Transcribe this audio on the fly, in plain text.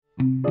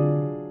Tiffany,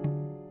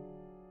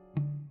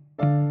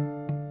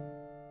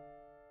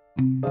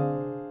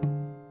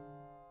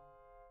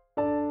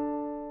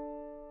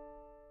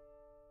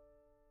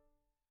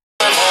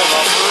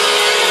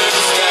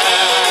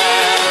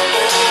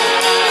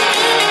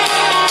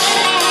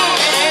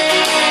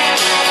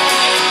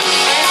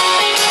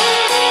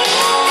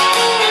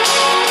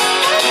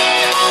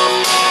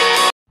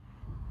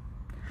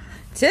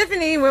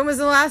 when was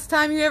the last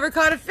time you ever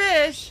caught a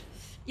fish?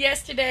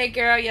 Yesterday,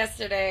 girl,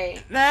 yesterday.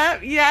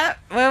 Yeah.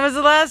 When was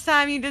the last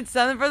time you did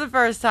something for the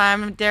first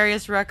time?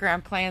 Darius Rucker,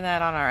 I'm playing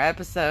that on our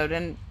episode.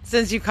 And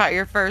since you caught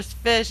your first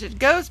fish, it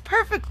goes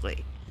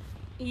perfectly.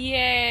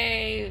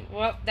 Yay.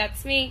 Well,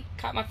 that's me.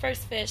 Caught my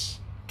first fish.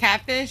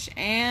 Catfish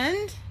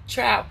and?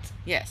 Trout.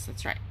 Yes,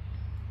 that's right.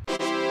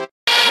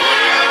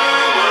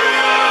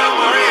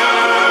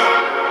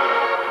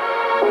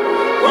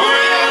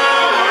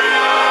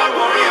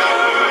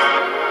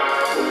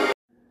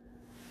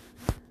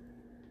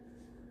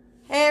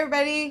 Hey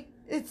everybody,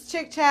 it's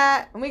Chick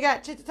Chat, and we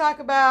got shit to talk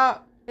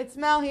about. It's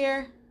Mel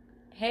here.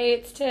 Hey,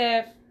 it's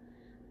Tiff.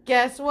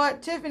 Guess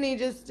what Tiffany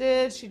just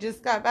did? She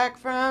just got back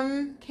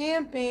from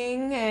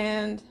camping,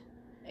 and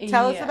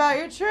tell us about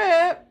your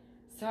trip.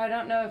 So I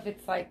don't know if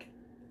it's like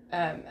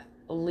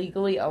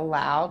legally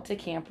allowed to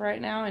camp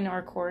right now in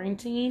our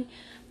quarantine,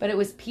 but it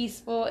was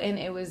peaceful and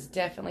it was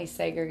definitely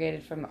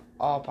segregated from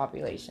all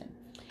population.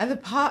 And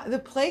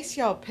the place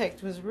y'all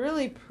picked was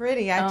really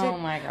pretty. Oh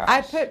my gosh. I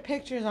put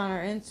pictures on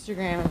our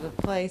Instagram of the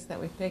place that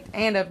we picked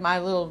and of my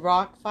little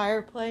rock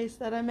fireplace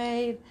that I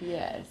made.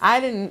 Yes. I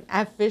didn't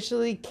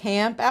officially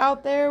camp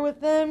out there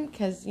with them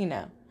because,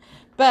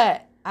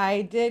 but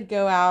I did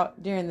go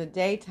out during the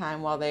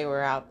daytime while they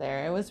were out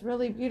there. It was a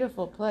really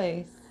beautiful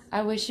place.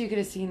 I wish you could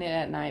have seen it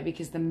at night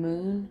because the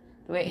moon,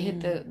 the way it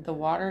hit the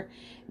water,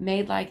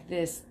 made like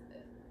this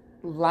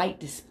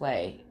light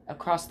display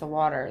across the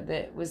water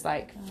that was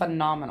like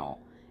phenomenal.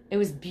 It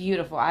was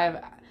beautiful. I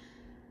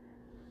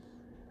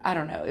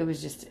don't know. It was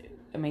just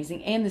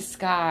amazing, and the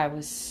sky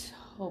was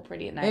so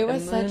pretty at night. It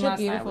was the moon such a last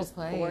beautiful night was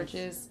place.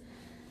 gorgeous.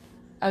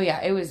 Oh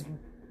yeah, it was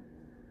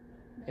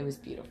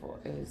beautiful.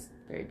 It was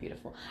very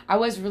beautiful. I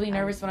was really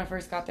nervous when I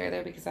first got there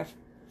though because I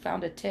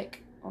found a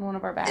tick on one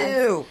of our bags.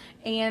 Ew.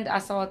 And I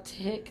saw a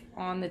tick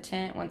on the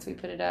tent once we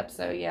put it up.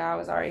 So yeah, I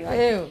was already like,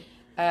 ew.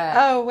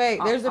 Oh, wait,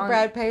 there's a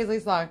Brad Paisley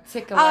song.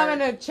 Tick alert. I'm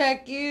going to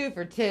check you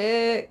for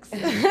ticks.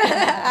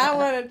 I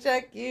want to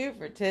check you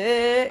for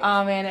ticks.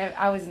 Oh, man,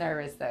 I was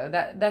nervous, though.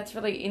 That's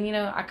really... And,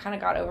 I kind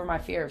of got over my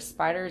fear of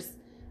spiders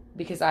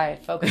because I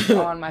focused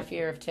on my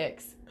fear of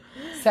ticks.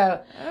 So,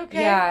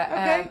 okay.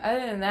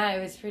 Other than that,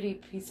 it was pretty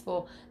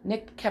peaceful.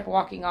 Nick kept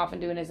walking off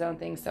and doing his own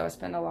thing, so I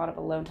spent a lot of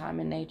alone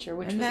time in nature,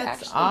 which was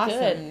that's actually awesome.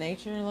 good.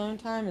 Nature alone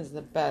time is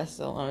the best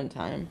alone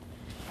time.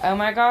 Oh,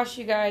 my gosh,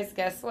 you guys,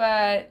 guess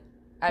what?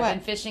 I've What?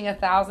 been fishing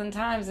 1,000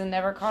 times and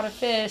never caught a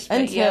fish. But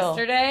Until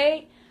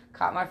yesterday,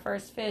 caught my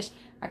first fish.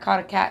 I caught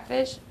a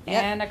catfish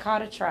and I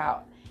caught a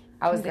trout.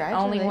 I was the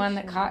only one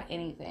that caught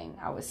anything.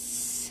 I was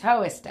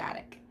so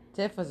ecstatic.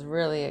 Tiff was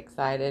really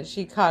excited.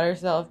 She caught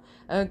herself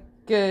a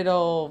good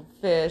old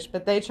fish,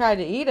 but they tried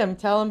to eat him.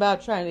 Tell them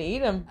about trying to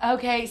eat him.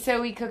 Okay,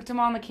 so we cooked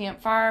them on the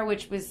campfire,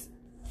 which was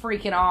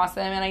freaking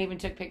awesome, and I even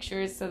took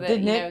pictures so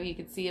that you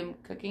could see him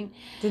cooking.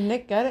 Did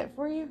Nick gut it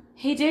for you?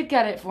 He did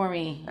gut it for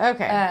me.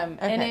 Okay.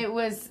 And it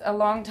was a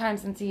long time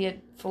since he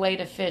had filleted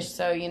a fish,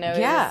 so it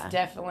was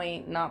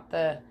definitely not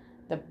the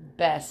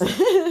best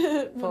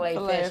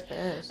fillet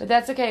fish. But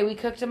that's okay. We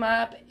cooked him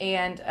up,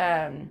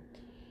 and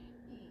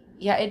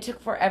it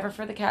took forever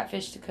for the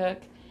catfish to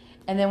cook,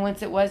 and then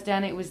once it was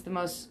done, it was the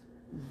most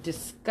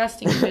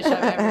disgusting fish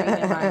I've ever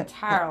eaten in my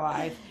entire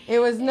life. It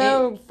was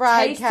no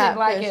fried catfish. It tasted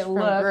like it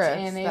looked,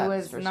 Griff's, and it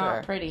was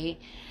not pretty.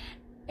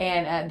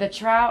 And the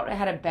trout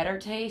had a better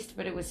taste,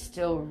 but it was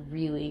still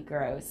really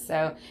gross.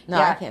 So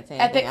I can't say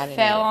anything. Epic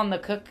fell on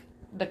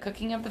the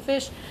cooking of the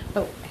fish,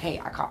 but hey,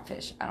 I caught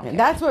fish. I don't care.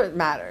 That's what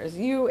matters.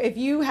 If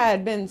you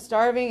had been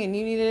starving and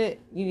you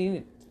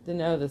needed to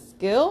know the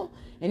skill,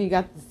 and you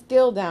got the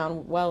skill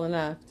down well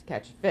enough to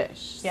catch a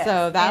fish. Yes.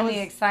 So that was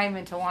the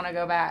excitement to want to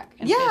go back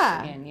and fish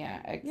again.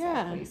 Yeah,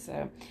 exactly. Yeah.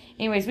 So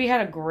anyways, we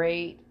had a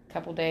great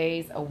couple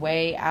days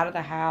away out of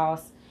the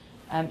house,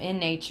 in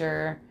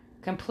nature,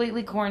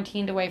 completely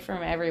quarantined away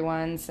from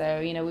everyone.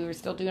 So, we were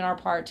still doing our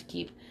part to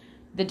keep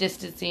the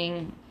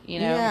distancing,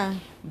 Yeah.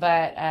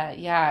 But,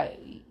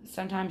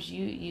 sometimes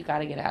you got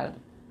to get out of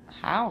the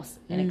house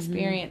and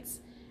experience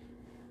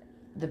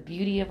the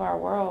beauty of our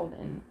world.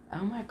 And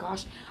oh my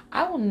gosh,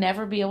 I will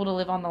never be able to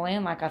live on the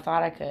land like I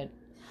thought I could.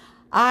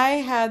 I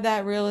had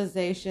that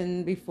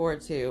realization before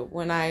too.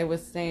 When I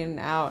was stayed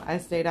out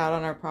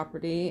on our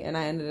property, and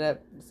I ended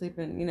up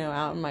sleeping,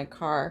 out in my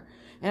car.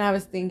 And I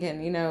was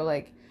thinking,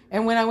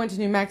 and when I went to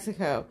New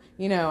Mexico,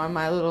 on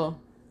my little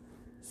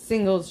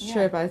singles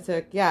trip I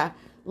took,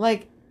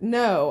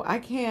 no, I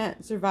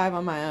can't survive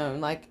on my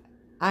own.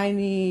 I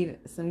need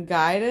some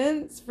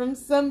guidance from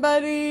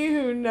somebody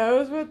who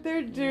knows what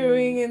they're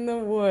doing in the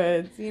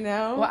woods, you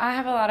know? Well, I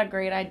have a lot of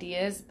great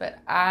ideas, but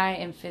I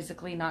am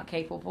physically not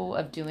capable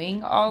of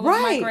doing all of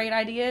my great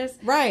ideas.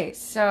 Right.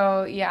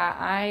 So, yeah,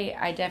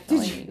 I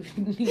definitely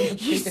need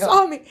to You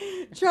saw me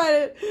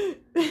try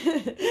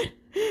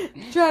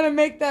to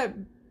make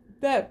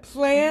that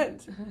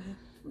plant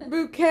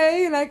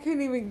bouquet, and I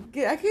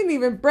couldn't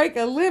even break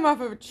a limb off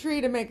of a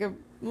tree to make a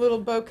little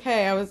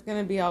bouquet. I was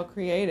gonna be all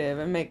creative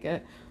and make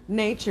a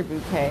nature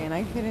bouquet, and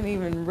I couldn't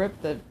even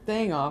rip the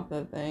thing off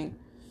the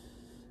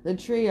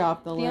tree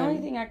off the limb. The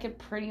only thing I could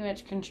pretty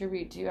much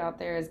contribute to out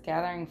there is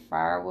gathering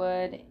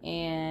firewood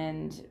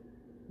and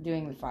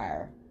doing the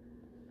fire.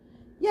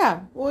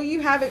 Yeah, well, you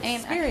have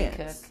experience. And I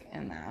could cook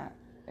in that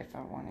if I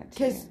wanted to.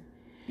 Because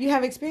you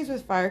have experience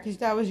with fire, because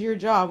that was your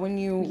job when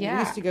you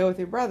used to go with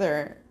your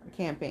brother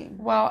camping.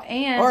 Well,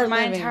 and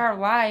my entire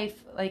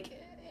life, like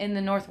in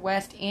the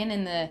Northwest and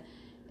in the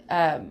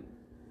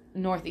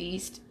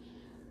Northeast,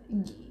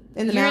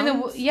 in the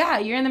mountains?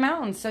 You're in the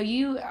mountains, so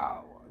you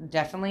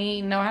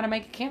definitely know how to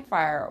make a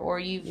campfire, or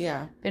you've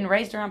been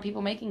raised around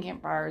people making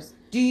campfires.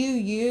 Do you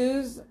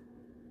use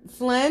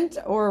flint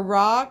or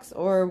rocks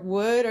or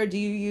wood, or do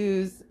you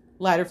use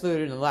lighter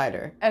fluid and a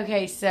lighter?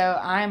 Okay, so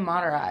I'm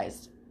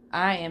motorized.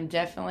 I am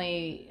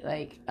definitely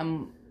like a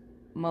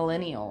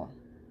millennial.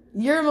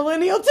 You're a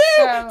millennial too.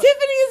 So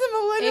Tiffany is a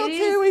millennial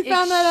too. We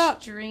found that out.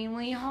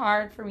 Extremely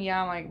hard for me.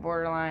 I'm like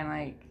borderline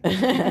like.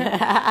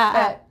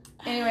 But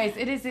anyways,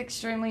 it is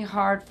extremely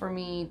hard for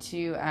me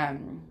to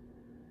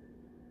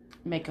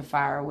make a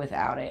fire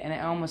without it, and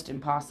it's almost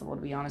impossible,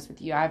 to be honest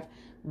with you. I've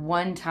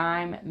one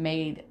time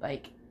made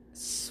like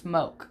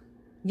smoke.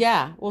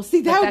 Yeah. Well,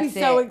 see, that would be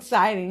so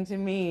exciting to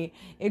me.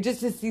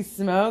 Just to see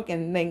smoke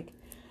and think,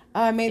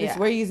 oh, I made this.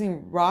 We're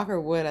using rock or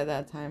wood at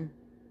that time.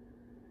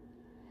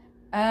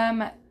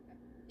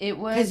 It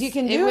was because you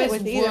can do it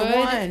with either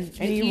one,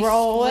 and you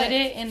roll split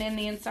it, and then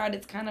the inside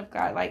it's kind of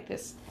got like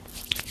this.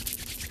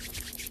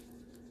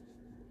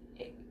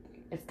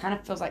 It kind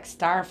of feels like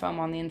styrofoam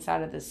on the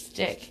inside of the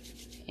stick,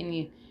 and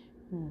you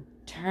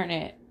turn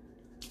it.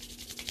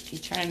 You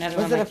turn another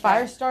one. Was it a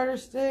fire starter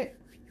stick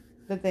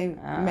that they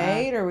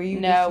made, or were you?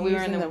 No, we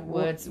were in the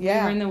woods. Yeah.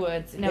 We were in the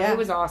woods. No, it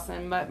was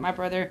awesome. But my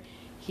brother,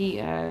 he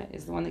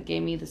is the one that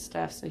gave me the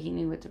stuff, so he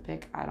knew what to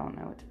pick. I don't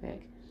know what to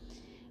pick.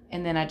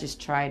 And then I just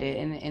tried it,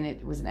 and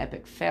it was an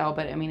epic fail.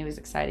 But, I mean, it was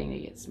exciting to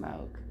get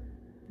smoke.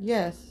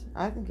 Yes,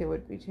 I think it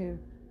would be, too.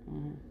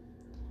 Mm-hmm.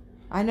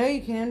 I know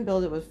you can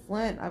build it with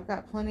flint. I've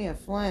got plenty of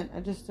flint.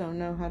 I just don't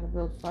know how to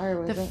build fire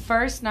with it. The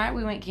first night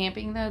we went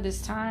camping, though,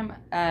 this time,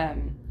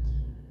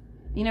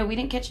 we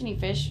didn't catch any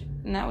fish.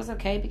 And that was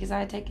okay because I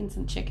had taken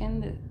some chicken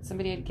that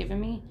somebody had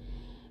given me.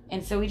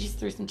 And so we just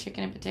threw some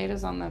chicken and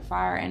potatoes on the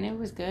fire, and it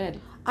was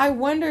good. I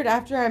wondered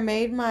after I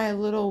made my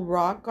little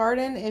rock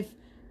garden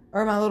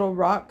or my little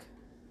rock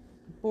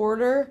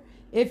border,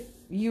 if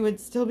you would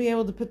still be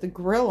able to put the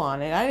grill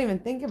on it. I didn't even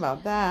think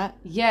about that.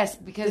 Yes,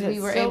 because we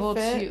were able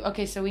to.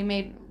 Okay, so we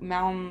made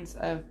mounds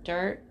of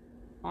dirt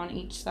on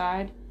each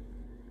side,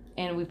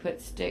 and we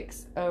put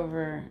sticks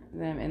over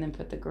them, and then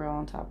put the grill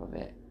on top of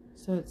it.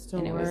 So it still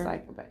worked. And it was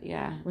like,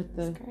 it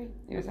was great.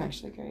 It was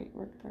actually great. It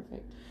worked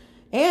perfect.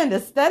 And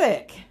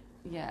aesthetic.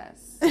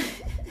 Yes.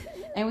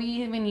 And we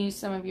even used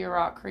some of your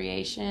rock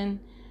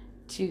creation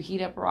to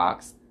heat up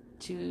rocks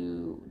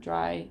to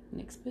dry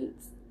Nick's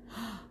boots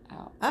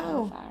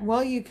out.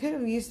 Well, you could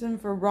have used them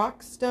for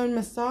rock stone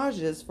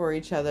massages for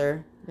each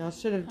other. Y'all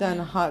should have done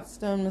hot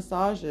stone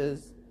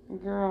massages.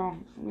 Girl,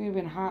 we've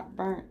been hot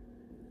burnt.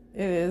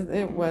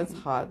 It was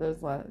hot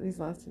these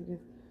last 2 days.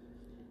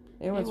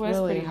 It was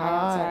really pretty hot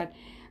outside.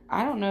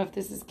 I don't know if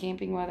this is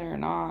camping weather or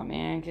not,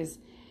 man, because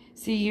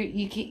see,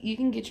 you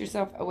can get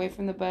yourself away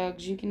from the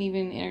bugs. You can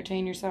even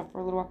entertain yourself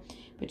for a little while,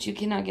 but you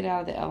cannot get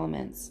out of the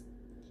elements.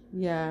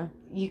 Yeah.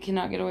 You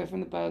cannot get away from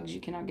the bugs. You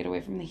cannot get away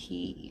from the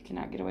heat. You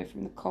cannot get away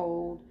from the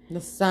cold.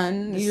 The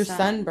sun. You're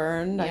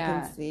sunburned, yeah.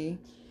 I can see.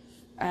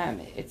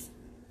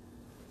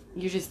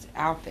 You're just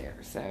out there,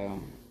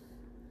 so.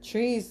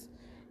 Trees.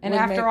 And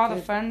after all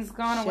the fun's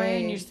gone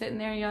away and you're sitting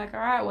there and you're like, all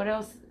right, what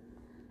else?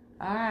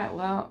 All right,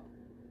 well,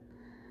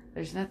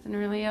 there's nothing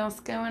really else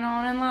going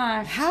on in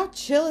life. How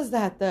chill is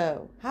that,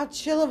 though? How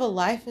chill of a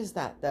life is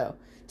that, though?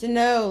 To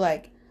know,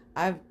 like,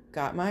 I've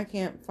got my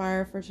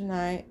campfire for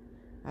tonight.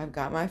 I've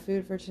got my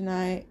food for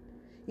tonight.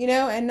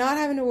 And not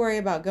having to worry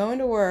about going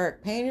to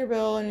work, paying your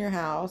bill in your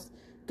house,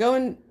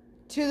 going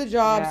to the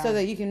job so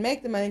that you can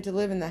make the money to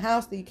live in the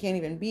house that you can't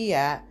even be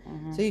at.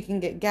 Mm-hmm. So you can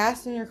get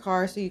gas in your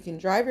car so you can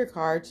drive your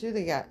car to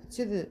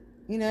the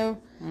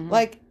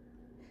like,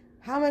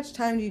 how much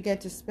time do you get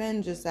to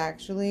spend just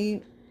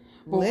actually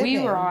living? We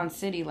were on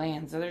city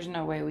land, so there's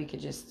no way we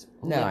could just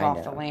live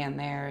off the land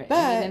there.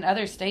 But in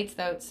other states,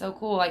 though, it's so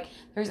cool. Like,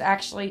 there's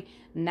actually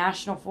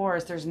national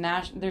forest.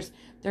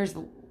 There's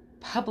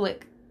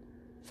public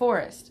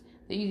forest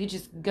that you could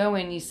just go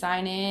in. You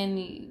sign in.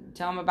 You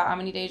tell them about how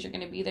many days you're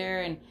going to be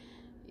there, and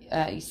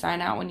you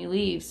sign out when you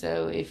leave.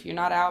 So if you're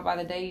not out by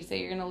the day you say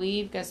you're going to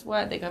leave, guess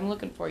what? They come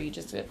looking for you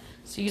just so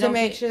you don't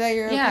make sure that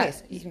you're okay.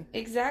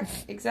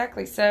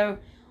 Exactly. So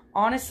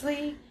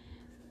honestly,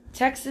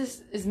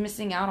 Texas is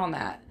missing out on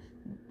that.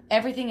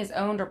 Everything is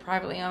owned or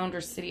privately owned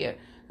or city.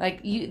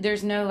 Like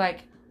there's no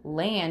like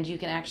land you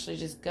can actually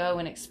just go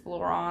and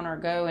explore on or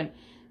go and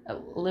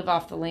live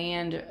off the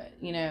land.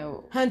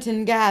 Hunt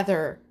and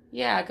gather.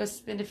 Yeah, go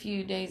spend a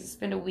few days,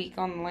 spend a week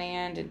on the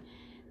land, and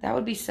that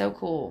would be so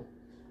cool.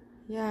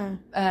 Yeah.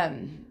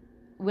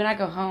 When I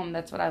go home,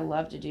 that's what I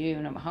love to do.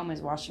 And home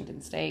is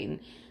Washington State, and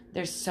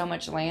there's so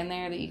much land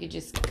there that you could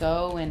just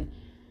go and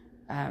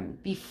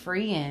be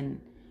free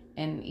in.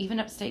 And even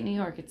upstate New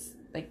York, it's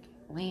like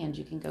land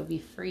you can go be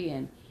free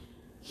in.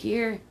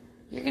 Here,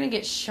 you're gonna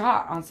get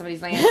shot on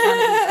somebody's land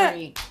trying to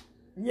be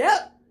free.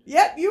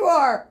 Yep, you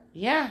are.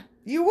 Yeah,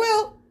 you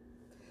will.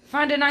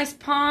 Find a nice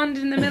pond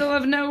in the middle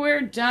of nowhere.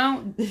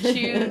 Don't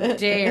you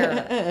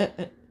dare!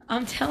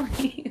 I'm telling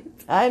you.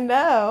 I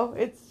know.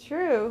 It's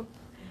true.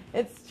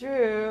 It's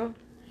true.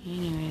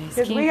 Anyways,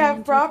 because we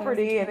have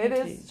property and it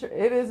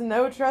is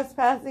no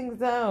trespassing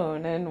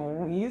zone,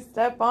 and you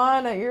step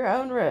on at your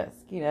own risk.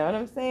 You know what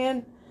I'm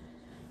saying?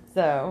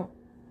 So,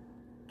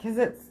 because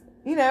it's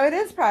it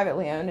is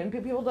privately owned, and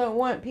people don't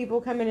want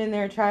people coming in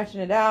there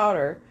trashing it out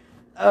or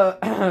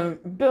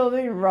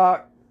building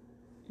rock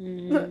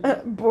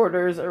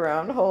borders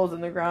around holes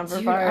in the ground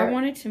for fire. I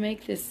wanted to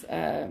make this.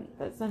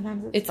 But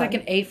sometimes it's like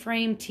an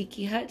A-frame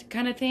tiki hut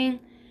kind of thing,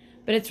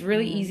 but it's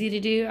really easy to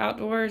do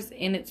outdoors,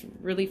 and it's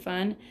really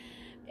fun,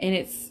 and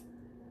it's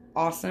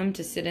awesome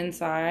to sit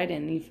inside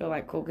and you feel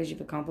like cool because you've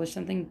accomplished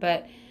something.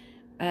 But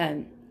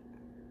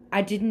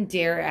I didn't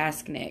dare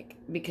ask Nick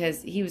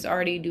because he was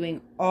already doing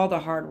all the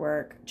hard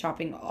work,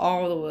 chopping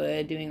all the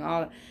wood, doing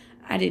all.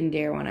 I didn't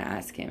dare want to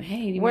ask him,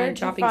 hey, do you mind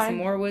chopping some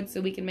more wood so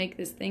we can make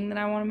this thing that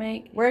I want to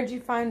make? Where'd you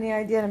find the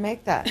idea to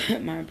make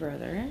that? My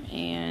brother.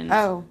 And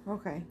oh,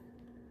 okay.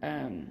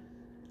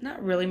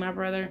 Not really my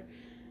brother.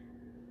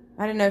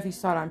 I didn't know if you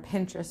saw it on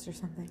Pinterest or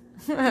something.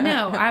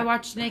 No, I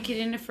watched Naked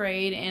and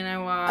Afraid, and I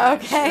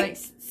watched like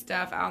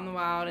stuff out in the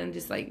wild and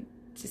just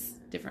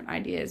different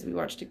ideas. We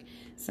watched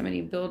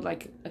somebody build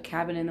like a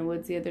cabin in the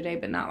woods the other day,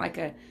 but not like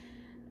a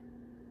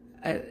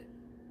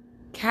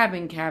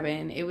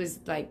cabin. It was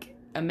like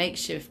a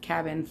makeshift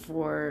cabin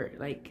for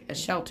like a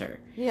shelter.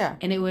 Yeah.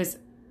 And it was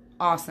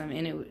awesome.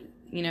 And it,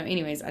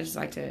 anyways, I just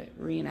like to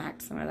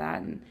reenact some of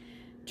that and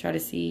try to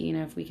see,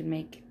 if we can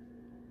make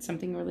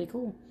something really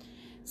cool.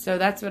 So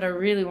that's what I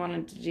really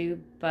wanted to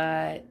do,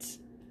 but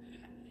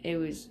it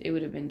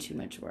would have been too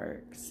much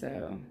work.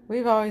 So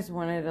we've always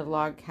wanted a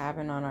log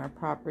cabin on our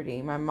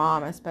property. My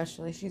mom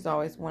especially, she's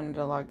always wanted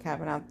a log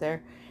cabin out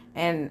there.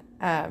 And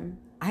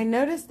I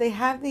noticed they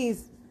have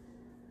these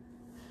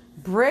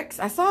bricks.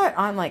 I saw it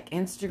on like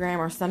Instagram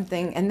or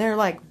something, and they're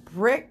like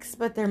bricks,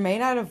 but they're made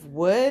out of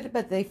wood,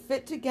 but they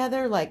fit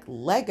together like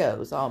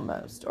Legos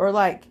almost, or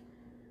like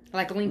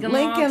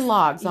Lincoln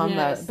logs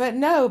almost. Yes. But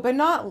no,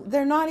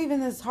 they're not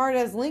even as hard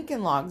as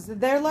Lincoln logs.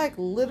 They're like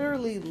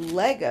literally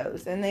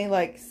Legos, and they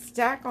like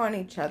stack on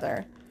each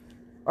other,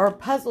 or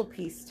puzzle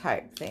piece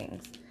type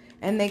things,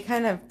 and they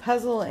kind of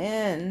puzzle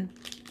in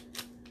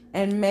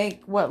and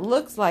make what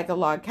looks like a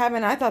log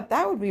cabin. I thought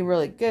that would be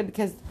really good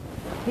because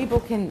people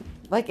can,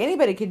 like,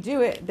 anybody could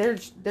do it.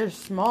 They're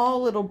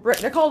small little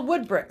bricks. They're called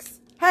wood bricks.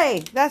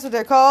 Hey, that's what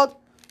they're called.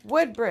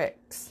 Wood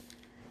bricks.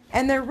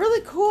 And they're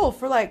really cool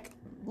for, like,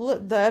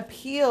 the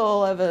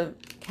appeal of a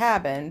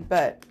cabin,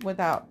 but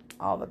without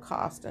all the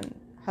cost and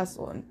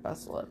hustle and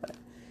bustle of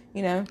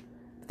it.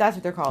 That's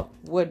what they're called.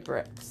 Wood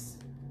bricks.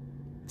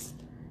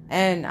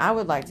 And I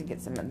would like to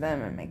get some of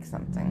them and make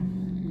something.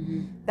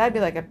 Mm-hmm. That'd be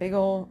like a big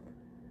old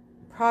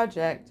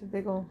project.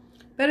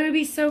 But it would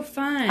be so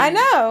fun. I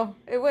know.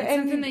 It would. It's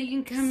something that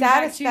you can come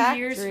back 2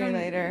 years from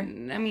later.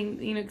 I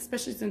mean,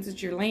 especially since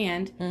it's your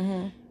land.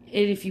 Mm-hmm.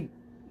 If you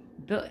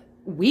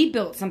we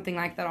built something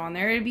like that on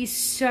there, it'd be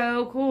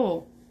so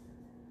cool.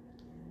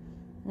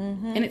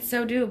 Mm-hmm. And it's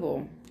so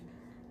doable.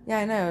 Yeah,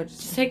 I know. It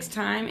just takes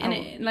time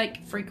and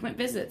frequent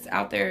visits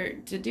out there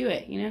to do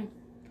it.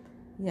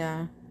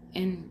 Yeah.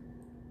 And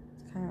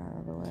it's kind of out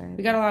of the way.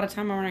 We got a lot of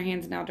time on our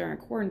hands now during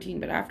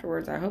quarantine, but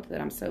afterwards, I hope that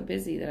I'm so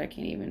busy that I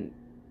can't even.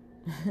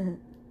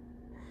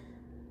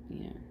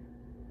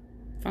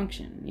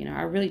 Function.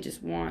 I really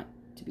just want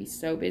to be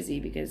so busy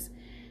because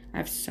I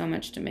have so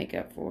much to make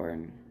up for.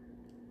 And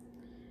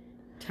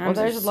times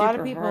are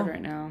super hard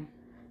right now.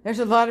 There's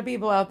a lot of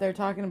people out there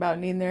talking about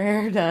needing their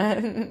hair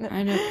done.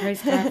 I know,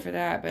 praise God for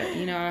that, but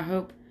I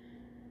hope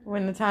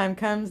when the time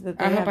comes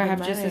that I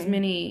have just as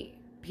many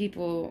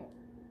people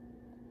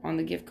on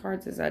the gift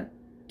cards as I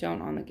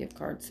don't on the gift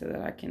cards, so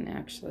that I can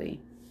actually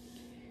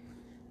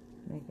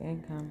make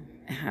income.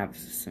 Have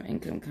some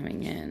income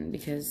coming in,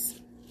 because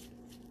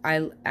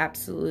I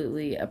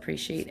absolutely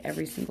appreciate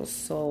every single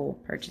soul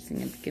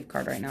purchasing a gift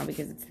card right now,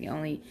 because it's the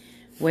only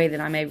way that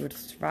I'm able to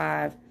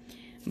survive.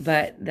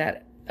 But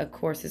that, of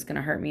course, is going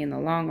to hurt me in the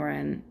long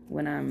run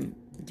when I'm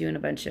doing a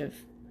bunch of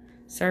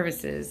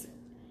services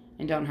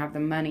and don't have the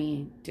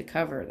money to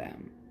cover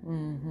them.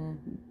 Mm-hmm.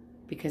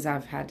 because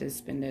I've had to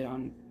spend it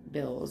on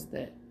bills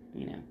that,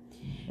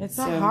 It's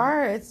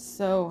hard. It's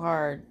so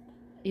hard.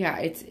 Yeah,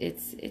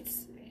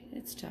 it's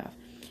tough.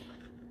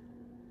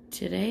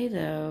 Today,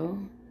 though,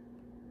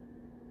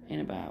 in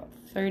about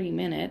 30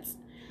 minutes,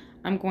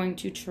 I'm going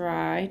to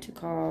try to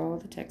call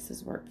the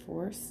Texas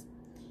workforce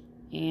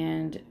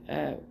and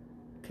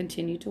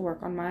continue to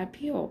work on my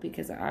appeal,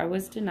 because I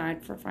was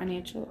denied for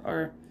financial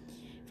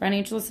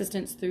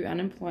assistance through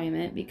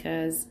unemployment,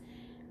 because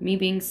me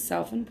being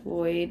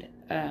self-employed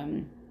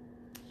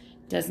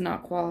does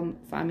not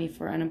qualify me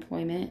for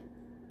unemployment,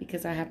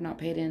 because I have not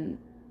paid in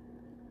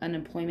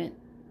unemployment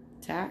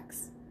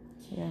tax.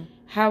 Yeah.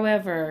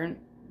 However,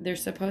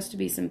 there's supposed to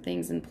be some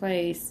things in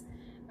place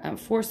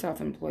for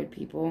self-employed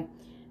people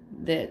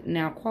that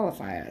now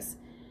qualify us.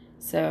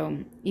 So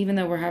even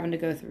though we're having to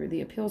go through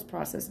the appeals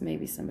process,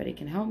 maybe somebody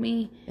can help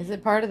me. Is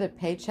it part of the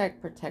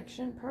Paycheck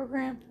Protection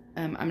Program?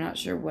 I'm not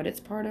sure what it's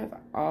part of.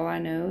 All I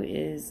know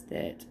is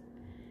that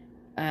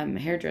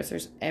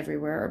hairdressers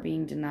everywhere are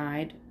being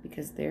denied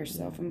because they're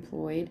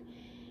self-employed.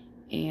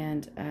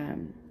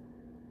 And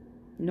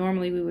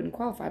normally we wouldn't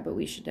qualify, but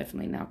we should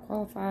definitely now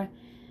qualify.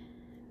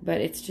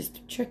 But it's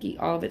just tricky.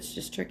 All of it's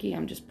just tricky.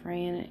 I'm just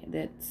praying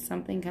that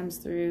something comes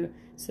through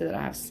so that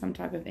I have some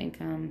type of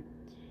income.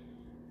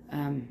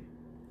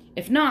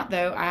 If not,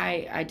 though,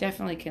 I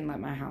definitely can let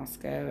my house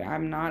go.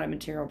 I'm not a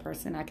material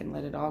person. I can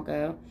let it all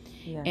go.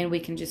 Yeah. And we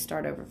can just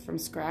start over from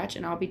scratch.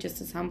 And I'll be just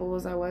as humble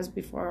as I was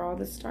before all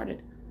this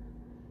started.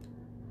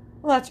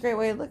 Well, that's a great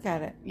way to look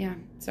at it. Yeah.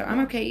 So I'm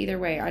okay either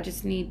way. I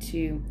just need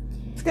to...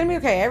 It's going to be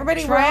okay.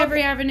 Everybody try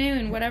every avenue,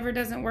 and whatever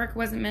doesn't work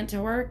wasn't meant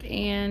to work.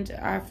 And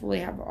I fully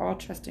have all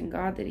trust in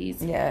God that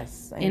He's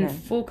in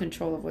full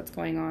control of what's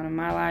going on in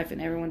my life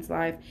and everyone's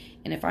life.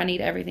 And if I need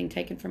everything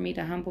taken from me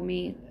to humble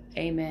me,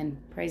 amen.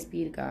 Praise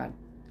be to God.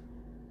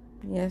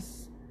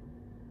 Yes.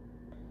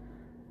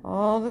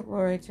 All the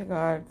glory to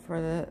God for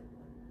the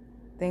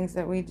things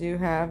that we do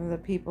have, the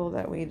people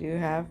that we do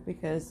have,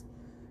 because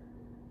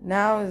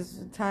now is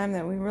the time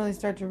that we really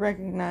start to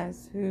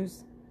recognize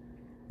who's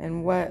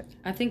and what.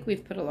 I think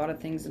we've put a lot of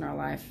things in our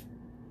life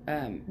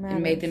and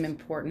made them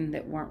important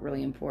that weren't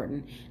really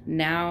important.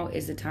 Now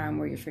is the time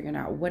where you're figuring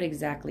out what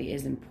exactly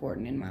is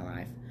important in my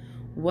life.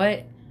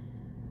 What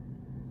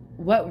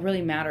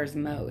really matters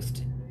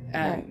most.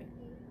 Right.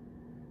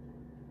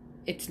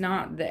 It's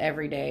not the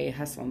everyday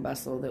hustle and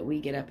bustle that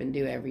we get up and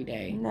do every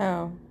day.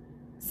 No.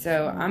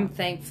 So I'm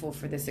thankful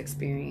for this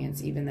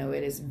experience, even though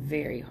it is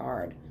very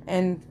hard.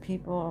 And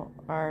people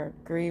are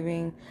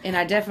grieving. And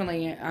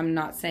I'm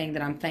not saying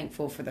that I'm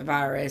thankful for the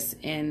virus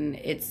and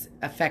its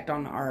effect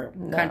on our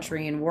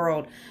country and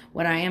world.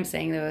 What I am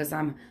saying, though, is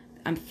I'm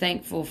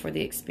thankful for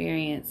the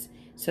experience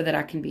so that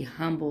I can be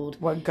humbled.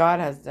 What God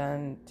has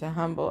done to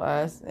humble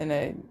us in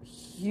a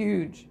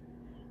huge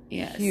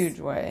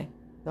way.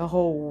 The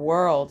whole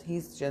world,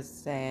 He's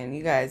just saying,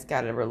 you guys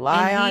got to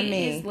rely on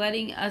me. He is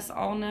letting us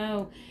all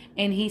know.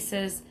 And He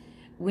says,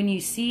 when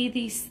you see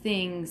these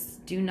things,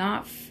 do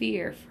not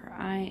fear, for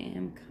I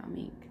am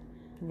coming.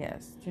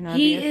 Yes, do not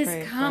be afraid.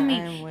 He is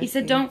coming. He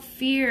said, don't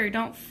fear,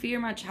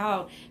 my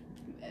child.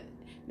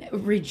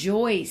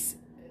 Rejoice,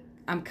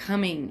 I'm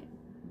coming.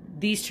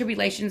 These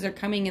tribulations are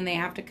coming, and they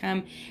have to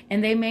come,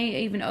 and they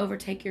may even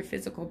overtake your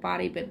physical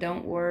body, but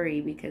don't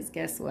worry, because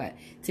guess what?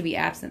 To be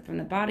absent from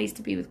the body is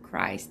to be with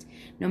Christ.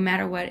 No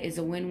matter what is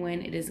a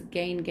win-win. It is a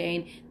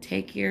gain-gain.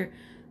 Take your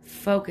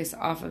focus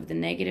off of the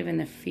negative and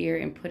the fear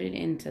and put it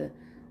into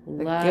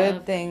love, the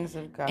good things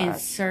of God, and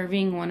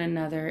serving one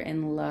another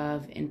in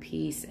love and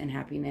peace and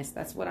happiness.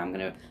 That's what I'm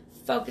going to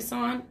focus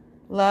on.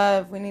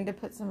 Love. We need to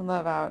put some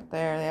love out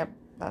there. Yep,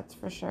 that's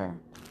for sure.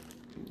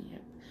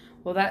 Yep.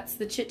 Well, that's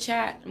the chit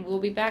chat, and we'll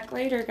be back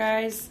later,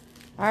 guys.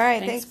 All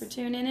right. Thanks for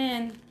tuning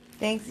in.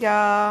 Thanks,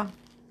 y'all.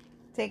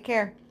 Take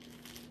care.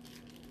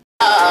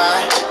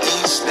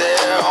 Each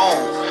their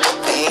own.